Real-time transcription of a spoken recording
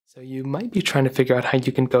So you might be trying to figure out how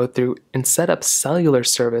you can go through and set up cellular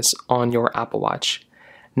service on your Apple Watch.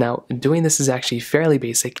 Now, doing this is actually fairly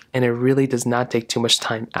basic and it really does not take too much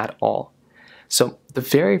time at all. So the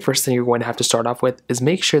very first thing you're going to have to start off with is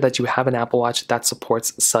make sure that you have an Apple Watch that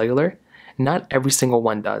supports cellular. Not every single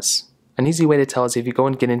one does. An easy way to tell is if you go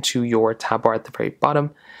and get into your tab bar at the very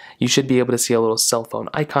bottom, you should be able to see a little cell phone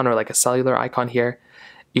icon or like a cellular icon here.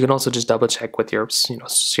 You can also just double check with your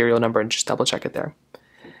serial number and just double check it there.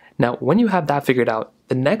 Now, when you have that figured out,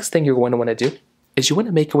 the next thing you're going to want to do is you want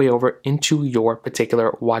to make your way over into your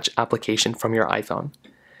particular watch application from your iPhone.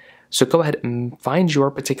 So go ahead and find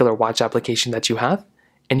your particular watch application that you have,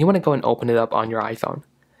 and you want to go and open it up on your iPhone.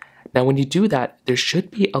 Now, when you do that, there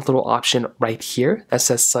should be a little option right here that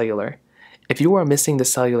says cellular. If you are missing the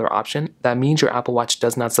cellular option, that means your Apple Watch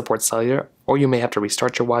does not support cellular, or you may have to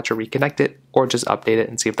restart your watch or reconnect it, or just update it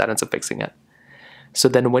and see if that ends up fixing it. So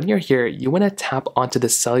then when you're here, you want to tap onto the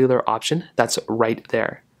cellular option that's right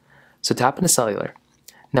there. So tap into cellular.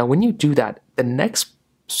 Now when you do that, the next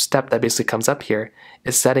step that basically comes up here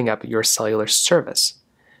is setting up your cellular service.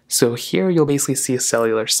 So here you'll basically see a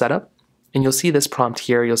cellular setup, and you'll see this prompt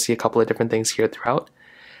here. You'll see a couple of different things here throughout.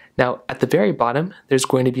 Now at the very bottom, there's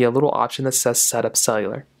going to be a little option that says set up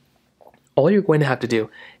cellular. All you're going to have to do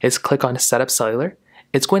is click on set up cellular.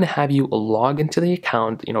 It's going to have you log into the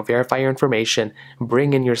account, verify your information,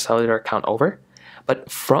 bring in your cellular account over.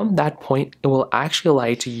 But from that point, it will actually allow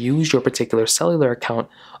you to use your particular cellular account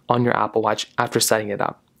on your Apple Watch after setting it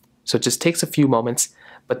up. So it just takes a few moments,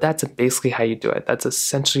 but that's basically how you do it. That's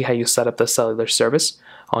essentially how you set up the cellular service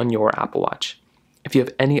on your Apple Watch. If you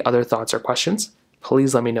have any other thoughts or questions,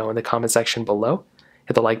 please let me know in the comment section below.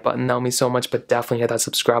 Hit the like button, that would mean so much, but definitely hit that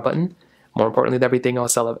subscribe button. More importantly than everything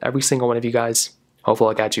else, I love every single one of you guys. Hopefully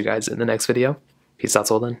I'll catch you guys in the next video. Peace out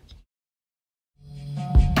till then.